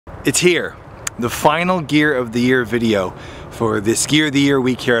It's here, the final Gear of the Year video for this Gear of the Year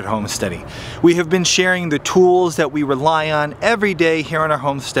week here at Homesteady. We have been sharing the tools that we rely on every day here on our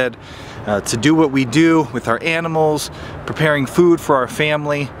homestead to do what we do with our animals, preparing food for our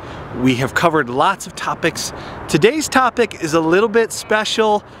family. We have covered lots of topics. Today's topic is a little bit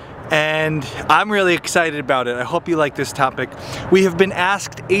special and I'm really excited about it. I hope you like this topic. We have been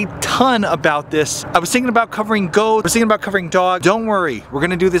asked a ton about this. I was thinking about covering goats, I was thinking about covering dogs. Don't worry, we're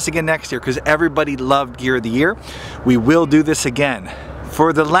gonna do this again next year because everybody loved Gear of the Year. We will do this again.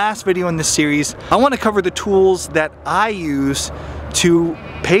 For the last video in this series, I wanna cover the tools that I use to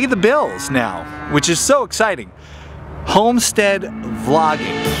pay the bills now, which is so exciting. Homestead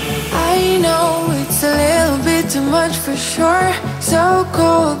vlogging. I know it's a little bit too much for sure. So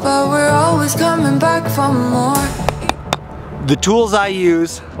cool, but we're always coming back for more. The tools I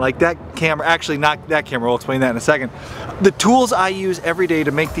use, like that camera, actually not that camera, we'll explain that in a second. The tools I use every day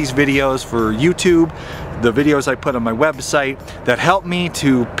to make these videos for YouTube, the videos I put on my website that help me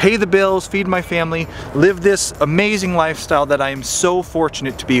to pay the bills, feed my family, live this amazing lifestyle that I am so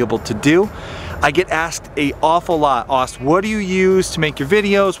fortunate to be able to do. I get asked an awful lot, what do you use to make your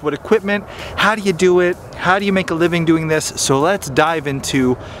videos? What equipment? How do you do it? How do you make a living doing this? So let's dive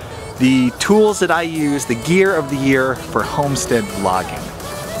into the tools that I use, the Gear of the Year for homestead vlogging.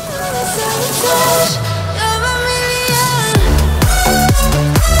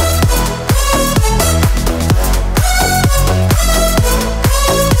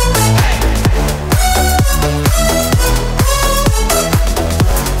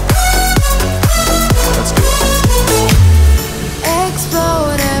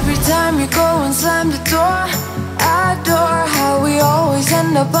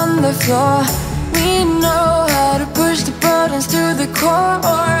 Up on the floor, we know how to push the buttons to the core.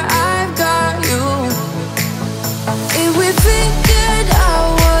 I've got you. If we figured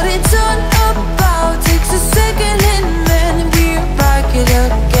out what it's all about, takes a second and then we back it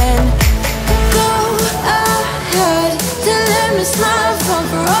again. Go ahead, tell them to smile for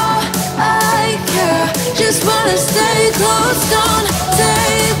all I care. Just wanna stay close, don't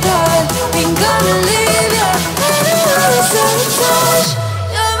say that. Ain't gonna leave ya. Anyone sabotage.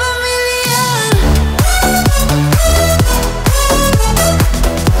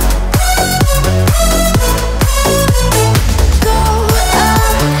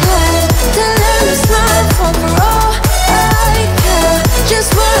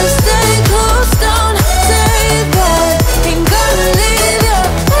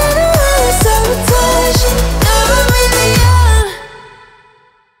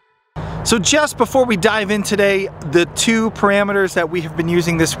 So just before we dive in today, the two parameters that we have been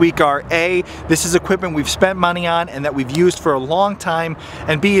using this week are A, this is equipment we've spent money on and that we've used for a long time,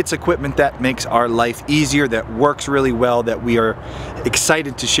 and B, it's equipment that makes our life easier, that works really well, that we are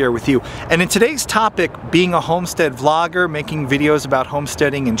excited to share with you. And in today's topic, being a homestead vlogger, making videos about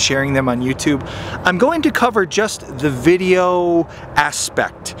homesteading and sharing them on YouTube, I'm going to cover just the video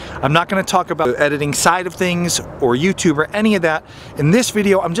aspect. I'm not going to talk about the editing side of things or YouTube or any of that. In this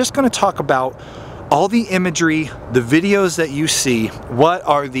video, I'm just going to talk about all the imagery, the videos that you see, what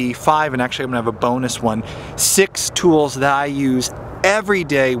are the 5, and actually I'm gonna have a bonus one, 6 tools that I use every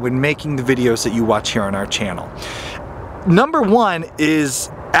day when making the videos that you watch here on our channel. Number 1 is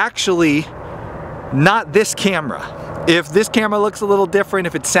actually not this camera. If this camera looks a little different,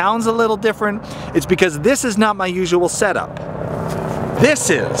 if it sounds a little different, it's because this is not my usual setup. This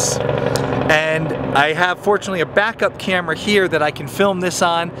is. And I have, fortunately, a backup camera here that I can film this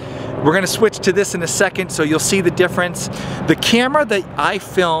on. We're gonna switch to this in a second so you'll see the difference. The camera that I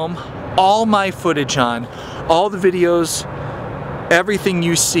film all my footage on, all the videos, everything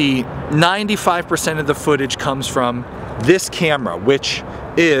you see, 95% of the footage comes from this camera, which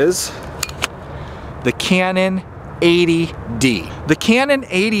is the Canon 80D. The Canon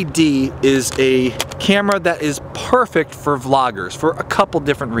 80D is a camera that is perfect for vloggers for a couple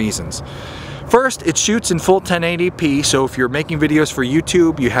different reasons. First, it shoots in full 1080p, so if you're making videos for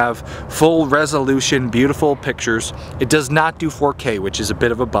YouTube, you have full resolution, beautiful pictures. It does not do 4K, which is a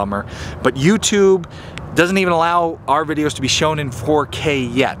bit of a bummer, but YouTube doesn't even allow our videos to be shown in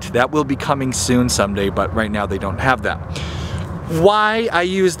 4K yet. That will be coming soon someday, but right now they don't have that. Why I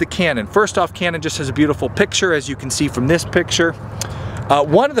use the Canon? First off, Canon just has a beautiful picture, as you can see from this picture.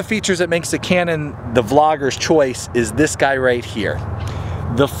 One of the features that makes the Canon the vlogger's choice is this guy right here,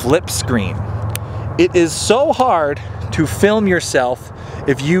 the flip screen. It is so hard to film yourself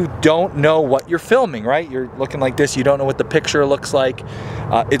if you don't know what you're filming, right? You're looking like this, you don't know what the picture looks like.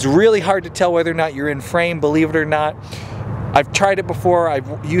 It's really hard to tell whether or not you're in frame, believe it or not. I've tried it before,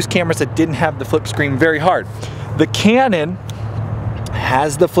 I've used cameras that didn't have the flip screen, very hard. The Canon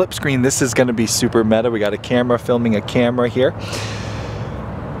has the flip screen. This is gonna be super meta. We got a camera filming a camera here.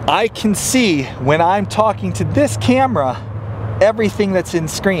 I can see when I'm talking to this camera, everything that's in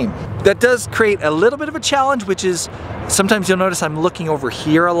screen. That does create a little bit of a challenge, which is sometimes you'll notice I'm looking over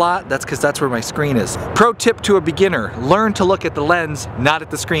here a lot. That's because that's where my screen is. Pro tip to a beginner, learn to look at the lens, not at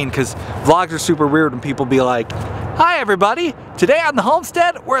the screen, because vlogs are super weird when people be like, "Hi everybody, today on the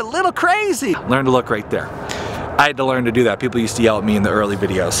Homestead, we're a little crazy." Learn to look right there. I had to learn to do that. People used to yell at me in the early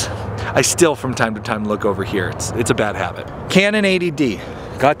videos. I still from time to time look over here. It's a bad habit. Canon 80D,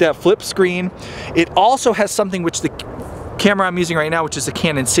 got that flip screen. It also has something which the camera I'm using right now, which is the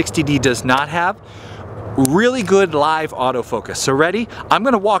Canon 60D, does not have. Really good live autofocus. So ready? I'm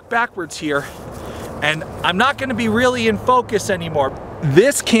gonna walk backwards here and I'm not gonna be really in focus anymore.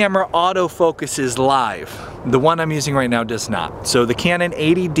 This camera autofocuses live. The one I'm using right now does not. So the Canon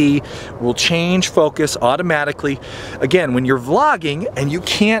 80D will change focus automatically. Again, when you're vlogging and you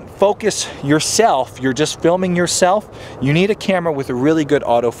can't focus yourself, you're just filming yourself, you need a camera with a really good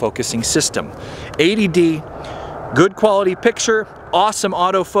autofocusing system. 80D, good quality picture, awesome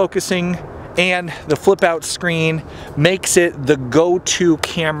autofocusing, and the flip out screen makes it the go-to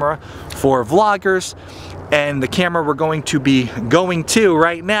camera for vloggers. And the camera we're going to be going to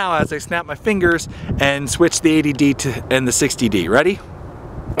right now as I snap my fingers and switch the 80D and the 60D. Ready?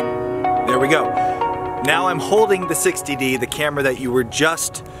 There we go. Now I'm holding the 60D, the camera that you were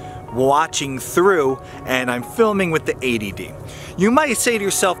just watching through, and I'm filming with the 80D. You might say to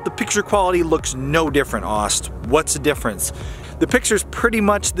yourself, the picture quality looks no different, Aust. What's the difference? The picture's pretty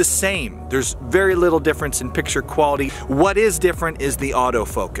much the same. There's very little difference in picture quality. What is different is the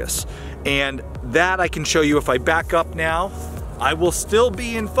autofocus. And that I can show you if I back up now. I will still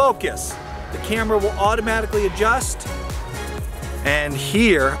be in focus. The camera will automatically adjust. And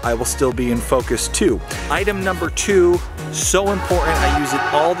here, I will still be in focus too. Item number 2, so important, I use it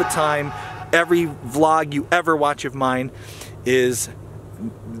all the time. Every vlog you ever watch of mine is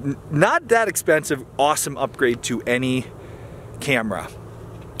not that expensive, awesome upgrade to any camera.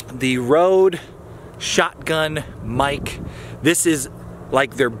 The Rode shotgun mic. This is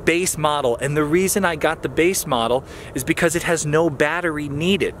like their base model, and the reason I got the base model is because it has no battery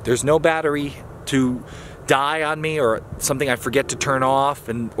needed. There's no battery to die on me or something I forget to turn off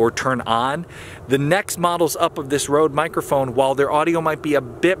or turn on. The next models up of this Rode microphone, while their audio might be a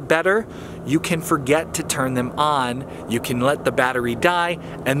bit better, you can forget to turn them on. You can let the battery die,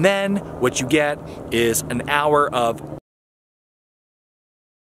 and then what you get is an hour of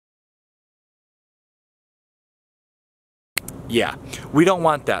yeah, we don't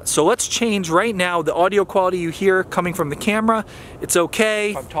want that. So let's change right now. The audio quality you hear coming from the camera, it's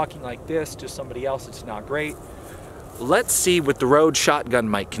okay. If I'm talking like this to somebody else, it's not great. Let's see what the Rode shotgun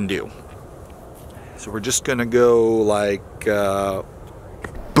mic can do. So we're just gonna go like,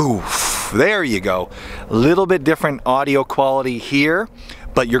 boof. There you go. A little bit different audio quality here,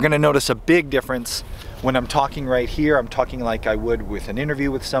 but you're gonna notice a big difference when I'm talking right here. I'm talking like I would with an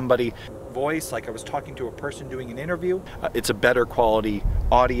interview with somebody. Voice, like I was talking to a person doing an interview. It's a better quality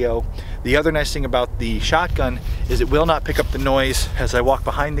audio. The other nice thing about the shotgun is it will not pick up the noise as I walk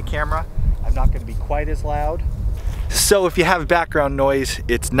behind the camera. I'm not going to be quite as loud. So if you have background noise,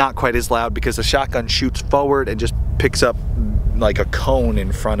 it's not quite as loud because the shotgun shoots forward and just picks up like a cone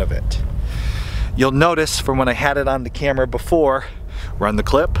in front of it. You'll notice from when I had it on the camera before, run the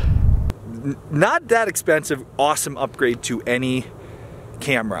clip, not that expensive, awesome upgrade to any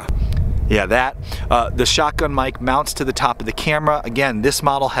camera. Yeah, that. The shotgun mic mounts to the top of the camera. Again, this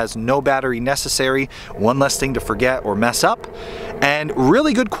model has no battery necessary. One less thing to forget or mess up. And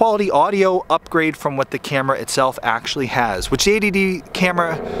really good quality audio upgrade from what the camera itself actually has, which the 80D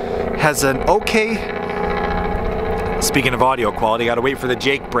camera has an okay. Speaking of audio quality, gotta wait for the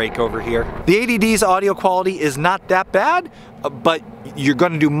Jake break over here. The 80D's audio quality is not that bad, but you're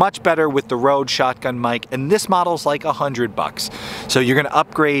gonna do much better with the Rode shotgun mic, and this model's like $100. So you're gonna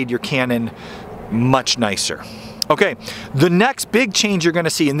upgrade your Canon much nicer. Okay, the next big change you're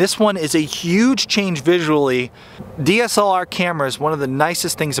gonna see, and this one is a huge change visually. DSLR cameras, one of the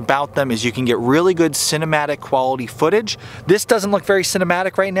nicest things about them is you can get really good cinematic quality footage. This doesn't look very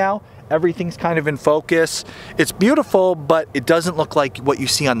cinematic right now. Everything's kind of in focus. It's beautiful, but it doesn't look like what you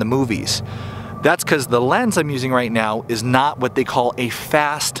see on the movies. That's because the lens I'm using right now is not what they call a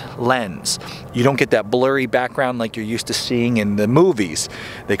fast lens. You don't get that blurry background like you're used to seeing in the movies.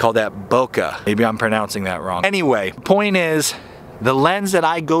 They call that bokeh. Maybe I'm pronouncing that wrong. Anyway, point is, the lens that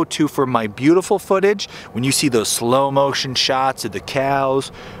I go to for my beautiful footage, when you see those slow motion shots of the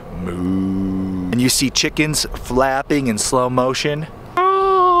cows, moo, and you see chickens flapping in slow motion,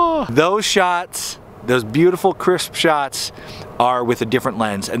 those shots Those beautiful crisp shots are with a different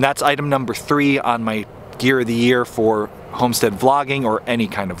lens, and that's item number 3 on my gear of the year for homestead vlogging, or any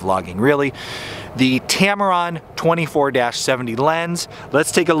kind of vlogging really. The Tamron 24-70 lens.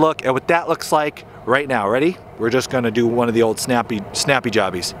 Let's take a look at what that looks like right now. Ready? We're just gonna do one of the old snappy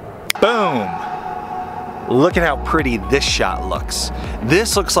jobbies. Boom! Look at how pretty this shot looks.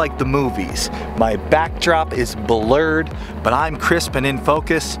 This looks like the movies. My backdrop is blurred, but I'm crisp and in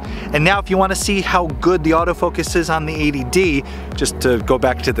focus. And now if you want to see how good the autofocus is on the 80D, just to go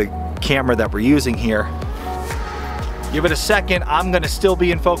back to the camera that we're using here, give it a second. I'm gonna still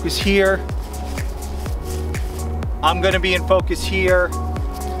be in focus here. I'm gonna be in focus here.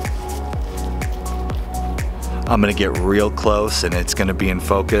 I'm gonna get real close and it's gonna be in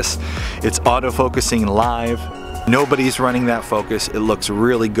focus. It's autofocusing live. Nobody's running that focus. It looks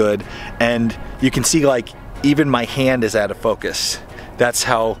really good. And you can see like even my hand is out of focus. That's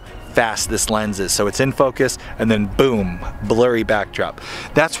how fast this lens is. So it's in focus and then boom, blurry backdrop.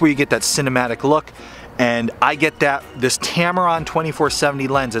 That's where you get that cinematic look. And I get this Tamron 24-70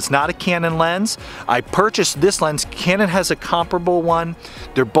 lens. It's not a Canon lens. I purchased this lens. Canon has a comparable one.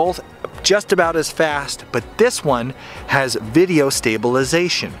 They're both just about as fast, but this one has video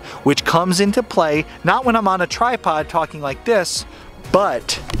stabilization, which comes into play not when I'm on a tripod talking like this,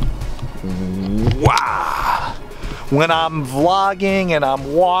 but wow, when I'm vlogging and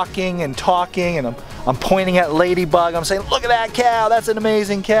I'm walking and talking and I'm pointing at Ladybug, I'm saying, look at that cow, that's an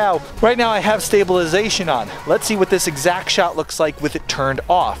amazing cow. Right now I have stabilization on. Let's see what this exact shot looks like with it turned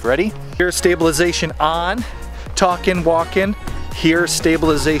off. Ready? Here's stabilization on, talking, walking. Here's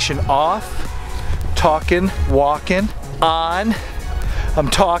stabilization off, talking, walking, on. I'm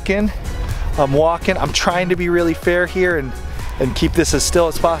talking, I'm walking. I'm trying to be really fair here and keep this as still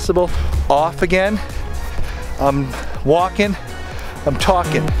as possible. Off again, I'm walking, I'm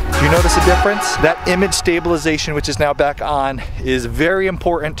talking. Do you notice a difference? That image stabilization, which is now back on, is very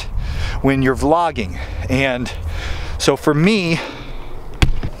important when you're vlogging. And so for me,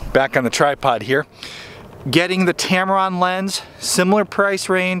 back on the tripod here, getting the Tamron lens, similar price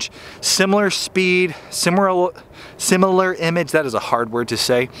range, similar speed, similar image, that is a hard word to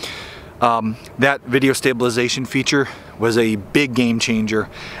say. That video stabilization feature was a big game changer,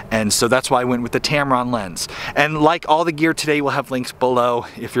 and so that's why I went with the Tamron lens. And like all the gear today, we'll have links below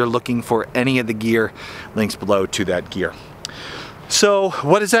if you're looking for any of the gear, links below to that gear. So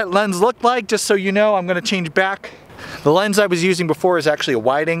what does that lens look like? Just so you know, I'm gonna change back. The lens I was using before is actually a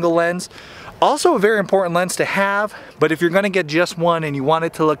wide angle lens. Also a very important lens to have, but if you're gonna get just one and you want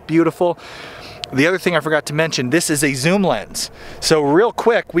it to look beautiful, the other thing I forgot to mention, this is a zoom lens. So real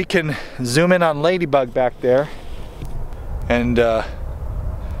quick, we can zoom in on Ladybug back there and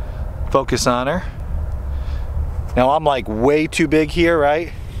focus on her. Now I'm like way too big here,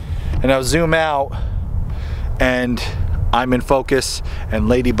 right? And I'll zoom out and I'm in focus and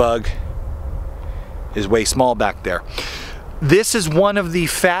Ladybug is way small back there. This is one of the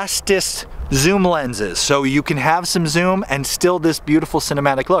fastest zoom lenses, so you can have some zoom and still this beautiful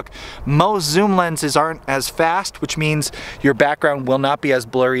cinematic look. Most zoom lenses aren't as fast, which means your background will not be as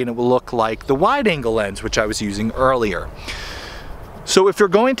blurry and it will look like the wide angle lens, which I was using earlier. So if you're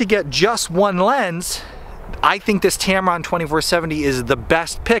going to get just one lens, I think this Tamron 24-70 is the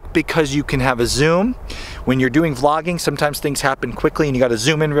best pick because you can have a zoom. When you're doing vlogging, sometimes things happen quickly and you gotta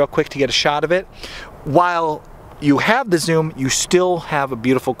zoom in real quick to get a shot of it. While you have the zoom, you still have a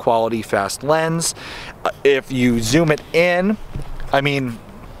beautiful quality fast lens. If you zoom it in, I mean,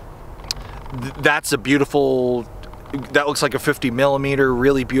 that's a beautiful, that looks like a 50mm,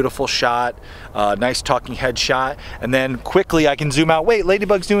 really beautiful shot, nice talking head shot. And then quickly I can zoom out, wait,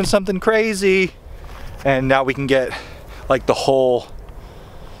 Ladybug's doing something crazy. And now we can get like the whole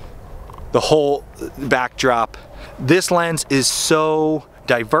backdrop. This lens is so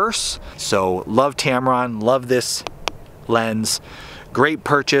diverse, so love Tamron, love this lens, great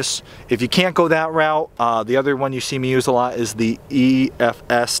purchase. If you can't go that route, the other one you see me use a lot is the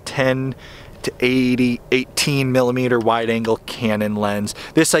EFS 10 to 80 18mm wide angle Canon lens.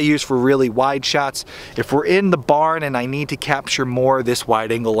 This I use for really wide shots. If we're in the barn and I need to capture more, this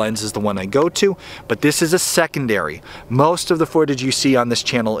wide angle lens is the one I go to, but this is a secondary. Most of the footage you see on this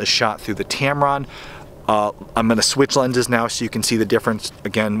channel is shot through the Tamron. I'm going to switch lenses now so you can see the difference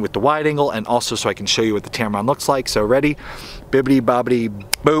again with the wide angle and also so I can show you what the Tamron looks like. So ready? Bibbidi bobbidi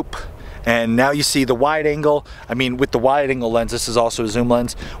boop. And now you see the wide angle. I mean, with the wide angle lens, this is also a zoom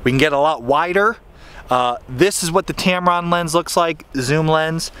lens. We can get a lot wider. This is what the Tamron lens looks like, zoom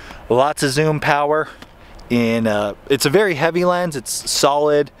lens. Lots of zoom power. It's a very heavy lens, it's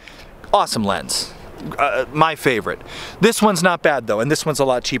solid, awesome lens. my favorite. This one's not bad though, and this one's a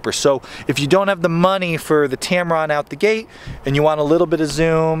lot cheaper. So if you don't have the money for the Tamron out the gate and you want a little bit of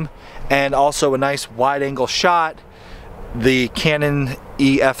zoom and also a nice wide angle shot, the Canon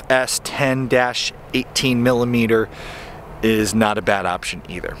EFS 10-18mm is not a bad option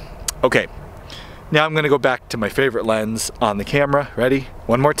either. Okay, now I'm gonna go back to my favorite lens on the camera. Ready?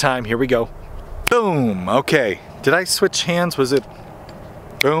 One more time, here we go. Boom, okay. Did I switch hands? Was it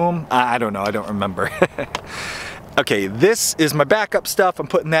boom? I don't know, I don't remember. Okay, this is my backup stuff. I'm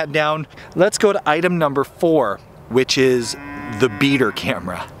putting that down. Let's go to item number 4, which is the beater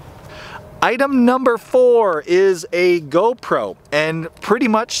camera. Item number 4 is a GoPro, and pretty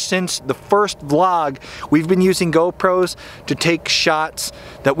much since the first vlog, we've been using GoPros to take shots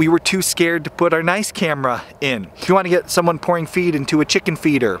that we were too scared to put our nice camera in. If you want to get someone pouring feed into a chicken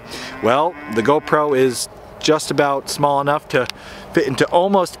feeder, well, the GoPro is just about small enough to fit into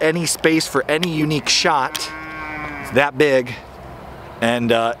almost any space for any unique shot. It's that big.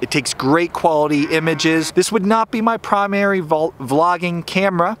 And it takes great quality images. This would not be my primary vlogging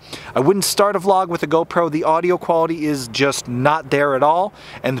camera. I wouldn't start a vlog with a GoPro. The audio quality is just not there at all,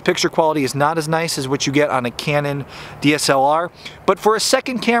 and the picture quality is not as nice as what you get on a Canon DSLR. But for a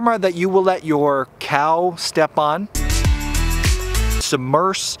second camera that you will let your cow step on,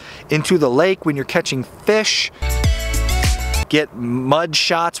 submerge into the lake when you're catching fish, get mud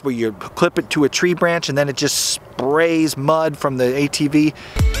shots where you clip it to a tree branch and then it just sprays mud from the ATV.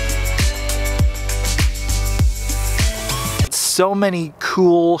 So many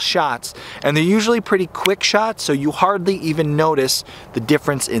cool shots, and they're usually pretty quick shots, so you hardly even notice the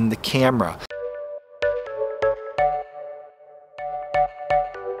difference in the camera.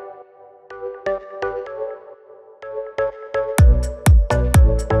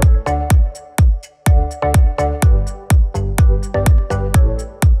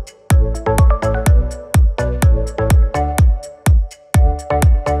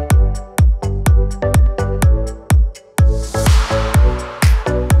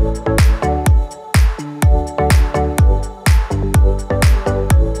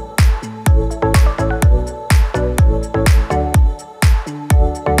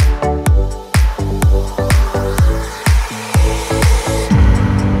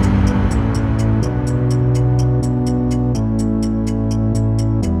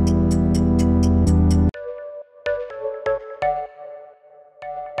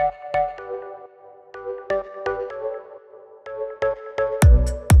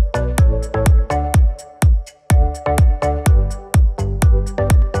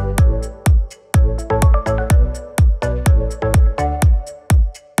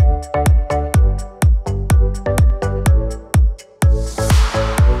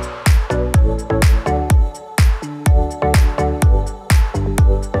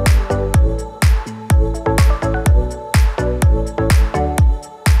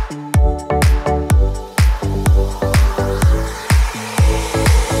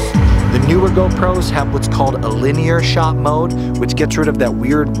 Newer GoPros have what's called a linear shot mode, which gets rid of that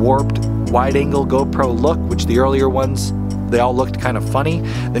weird warped wide angle GoPro look, which the earlier ones, they all looked kind of funny.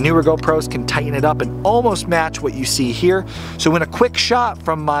 The newer GoPros can tighten it up and almost match what you see here. So in a quick shot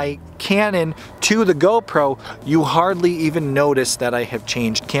from my Canon to the GoPro, you hardly even notice that I have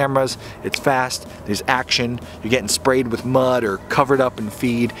changed cameras. It's fast, there's action, you're getting sprayed with mud or covered up in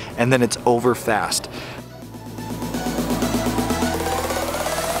feed, and then it's over fast.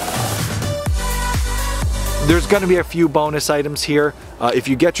 There's going to be a few bonus items here. If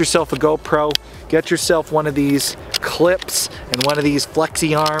you get yourself a GoPro, get yourself one of these clips and one of these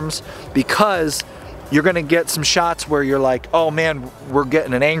flexi arms, because you're going to get some shots where you're like, oh man, we're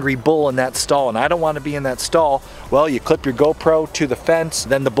getting an angry bull in that stall and I don't want to be in that stall. Well, you clip your GoPro to the fence,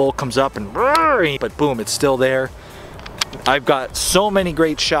 then the bull comes up and but boom, it's still there. I've got so many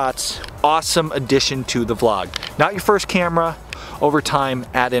great shots. Awesome addition to the vlog. Not your first camera. Over time,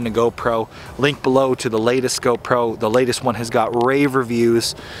 add in a GoPro. Link below to the latest GoPro. The latest one has got rave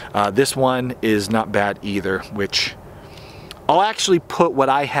reviews. This one is not bad either, which I'll actually put what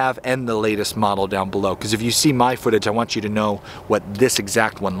I have and the latest model down below, because if you see my footage, I want you to know what this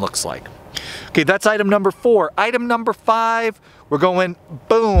exact one looks like. Okay, that's item number 4. Item number 5, we're going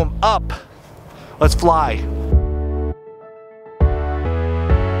boom, up. Let's fly.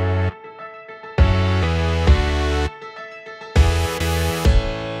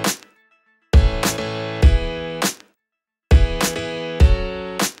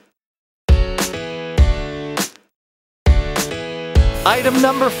 Item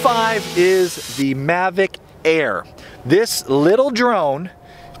number 5 is the Mavic Air. This little drone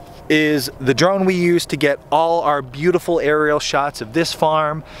is the drone we use to get all our beautiful aerial shots of this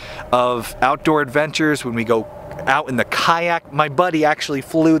farm, of outdoor adventures when we go out in the kayak. My buddy actually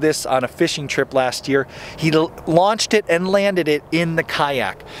flew this on a fishing trip last year. He launched it and landed it in the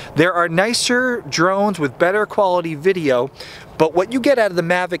kayak. There are nicer drones with better quality video, but what you get out of the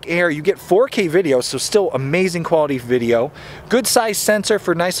Mavic Air, you get 4K video, so still amazing quality video, good size sensor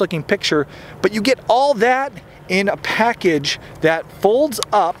for nice looking picture, but you get all that in a package that folds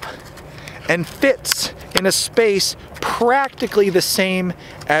up and fits in a space practically the same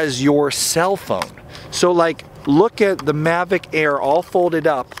as your cell phone. So like, look at the Mavic Air all folded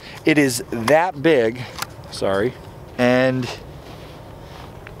up. It is that big, sorry, and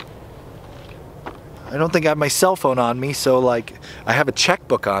I don't think I have my cell phone on me, so like, I have a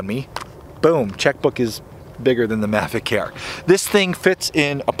checkbook on me. Boom, checkbook is bigger than the Mavic Air. This thing fits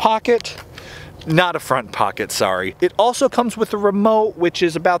in a pocket, not a front pocket, sorry. It also comes with a remote, which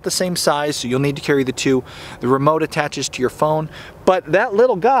is about the same size, so you'll need to carry the two. The remote attaches to your phone, but that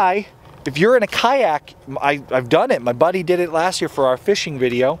little guy, if you're in a kayak, I've done it. My buddy did it last year for our fishing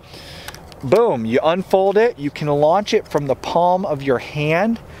video. Boom, you unfold it. You can launch it from the palm of your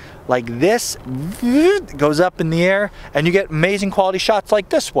hand like this. It goes up in the air and you get amazing quality shots like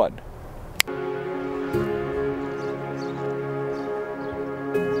this one.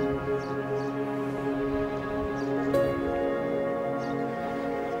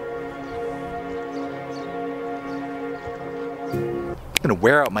 I'm gonna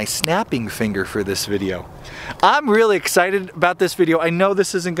wear out my snapping finger for this video. I'm really excited about this video. I know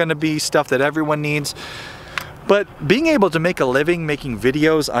this isn't gonna be stuff that everyone needs, but being able to make a living making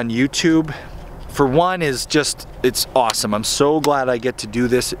videos on YouTube, for one, is just, it's awesome. I'm so glad I get to do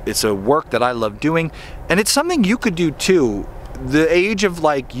this. It's a work that I love doing, and it's something you could do too. The age of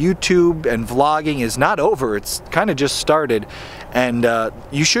like YouTube and vlogging is not over. It's kind of just started, and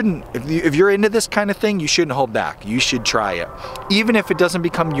you shouldn't, if you're into this kind of thing, you shouldn't hold back. You should try it. Even if it doesn't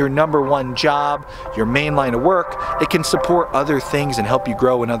become your #1 job, your main line of work, it can support other things and help you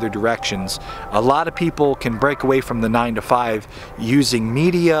grow in other directions. A lot of people can break away from the 9 to 5 using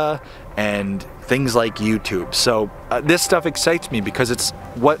media and things like YouTube. So this stuff excites me because it's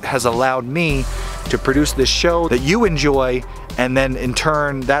what has allowed me to produce this show that you enjoy, and then in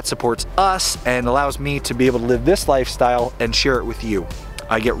turn that supports us and allows me to be able to live this lifestyle and share it with you.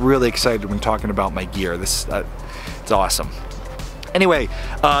 I get really excited when talking about my gear. It's awesome. Anyway,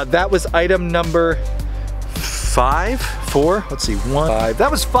 that was item number 4, let's see, 1, 5. That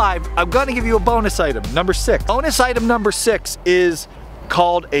was 5. I'm gonna give you a bonus item, number 6. Bonus item number 6 is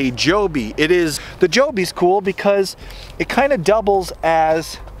called a Joby. The Joby's cool because it kind of doubles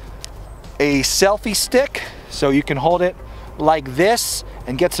as a selfie stick, so you can hold it like this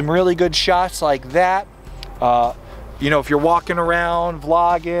and get some really good shots like that. You know, if you're walking around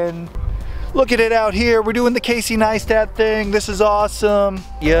vlogging, look at it out here, we're doing the Casey Neistat thing, this is awesome.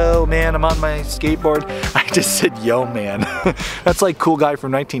 Yo man, I'm on my skateboard. I just said yo man. That's like cool guy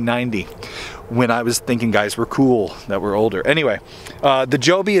from 1990 when I was thinking guys were cool that were older. Anyway, the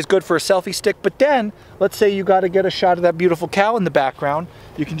Joby is good for a selfie stick, but then let's say you got to get a shot of that beautiful cow in the background.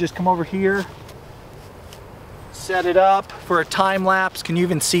 You can just come over here, set it up for a time lapse. Can you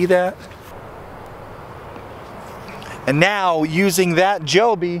even see that? And now using that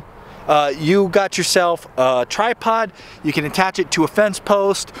Joby, you got yourself a tripod. You can attach it to a fence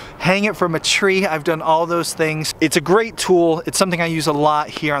post, hang it from a tree. I've done all those things. It's a great tool. It's something I use a lot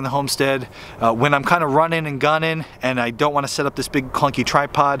here on the homestead when I'm kind of running and gunning and I don't want to set up this big clunky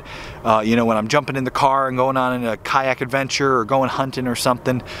tripod. You know, when I'm jumping in the car and going on a kayak adventure or going hunting or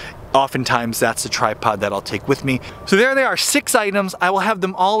something. Oftentimes that's the tripod that I'll take with me. So there they are, 6 items. I will have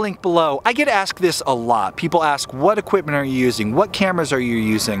them all linked below. I get asked this a lot. People ask, what equipment are you using? What cameras are you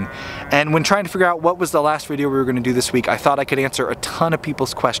using? And when trying to figure out what was the last video we were gonna do this week, I thought I could answer a ton of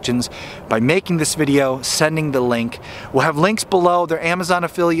people's questions by making this video, sending the link. We'll have links below. They're Amazon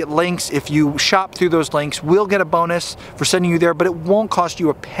affiliate links. If you shop through those links, we'll get a bonus for sending you there, but it won't cost you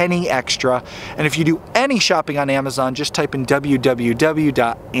a penny extra. And if you do any shopping on Amazon, just type in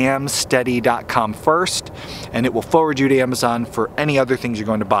www.homesteady.com first, and it will forward you to Amazon for any other things you're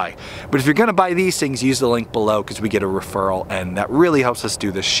going to buy. But if you're going to buy these things, use the link below because we get a referral, and that really helps us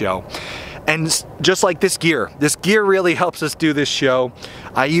do this show. And just like this gear really helps us do this show.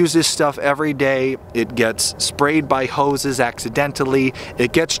 I use this stuff every day. It gets sprayed by hoses accidentally.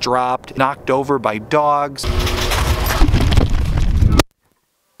 It gets dropped, knocked over by dogs.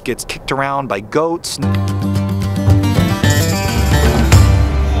 It gets kicked around by goats.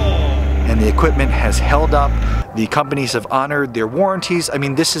 And the equipment has held up. The companies have honored their warranties. I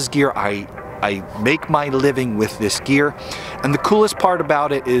mean, this is gear I I make my living with this gear. And the coolest part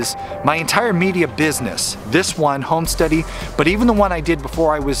about it is my entire media business, this one, Homesteady, but even the one I did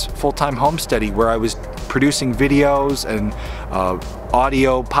before I was full-time Homesteady, where I was producing videos and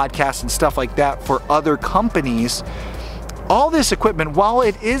audio, podcasts and stuff like that for other companies. All this equipment, while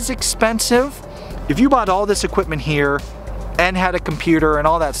it is expensive, if you bought all this equipment here and had a computer and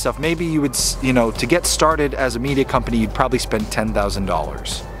all that stuff, maybe you would, you know, to get started as a media company, you'd probably spend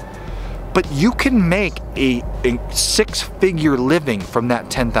 $10,000. But you can make a six-figure living from that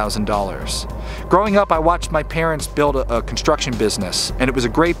 $10,000. Growing up, I watched my parents build a construction business, and it was a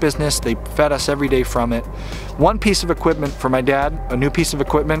great business. They fed us every day from it. One piece of equipment for my dad, a new piece of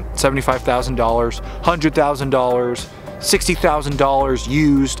equipment, $75,000, $100,000, $60,000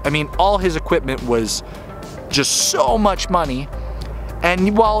 used. I mean, all his equipment was just so much money.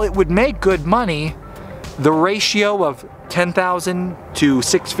 And while it would make good money, the ratio of 10,000 to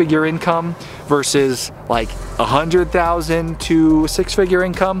six-figure income versus like 100,000 to six-figure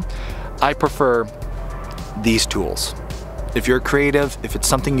income, I prefer these tools. If you're creative, if it's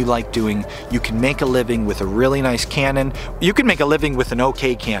something you like doing, you can make a living with a really nice Canon. You can make a living with an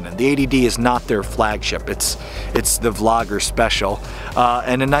okay Canon. The 80D is not their flagship. It's the vlogger special.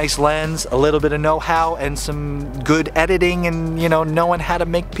 And a nice lens, a little bit of know-how, and some good editing, and, you know, knowing how to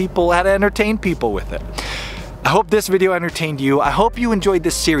make people, how to entertain people with it. I hope this video entertained you. I hope you enjoyed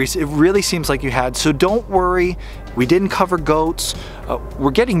this series. It really seems like you had, so don't worry. We didn't cover goats. We're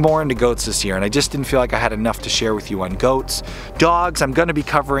getting more into goats this year, and I just didn't feel like I had enough to share with you on goats. Dogs, I'm gonna be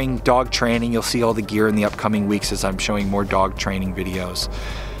covering dog training. You'll see all the gear in the upcoming weeks as I'm showing more dog training videos.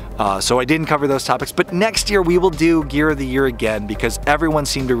 So I didn't cover those topics, but next year we will do Gear of the Year again because everyone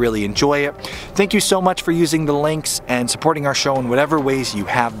seemed to really enjoy it. Thank you so much for using the links and supporting our show in whatever ways you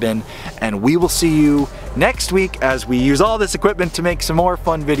have been, and we will see you next week as we use all this equipment to make some more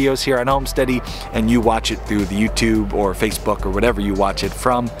fun videos here on Homesteady, and you watch it through the YouTube or Facebook or whatever you watch it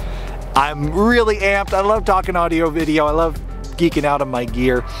from. I'm really amped. I love talking audio video. I love geeking out on my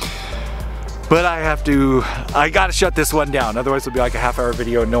gear. But I gotta shut this one down, otherwise it'll be like a half-hour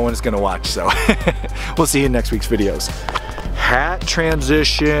video and no one's gonna watch, so we'll see you in next week's videos. Hat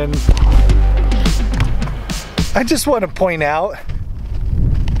transition. I just want to point out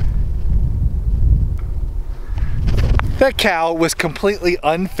that cow was completely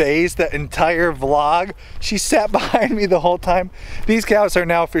unfazed that entire vlog. She sat behind me the whole time. These cows are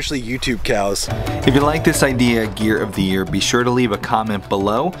now officially YouTube cows. If you like this idea, Gear of the Year, be sure to leave a comment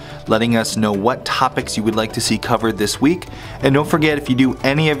below letting us know what topics you would like to see covered this week. And don't forget, if you do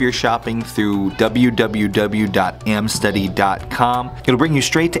any of your shopping through www.amsteady.com, it'll bring you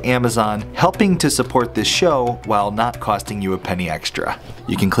straight to Amazon, helping to support this show while not costing you a penny extra.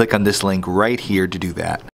 You can click on this link right here to do that.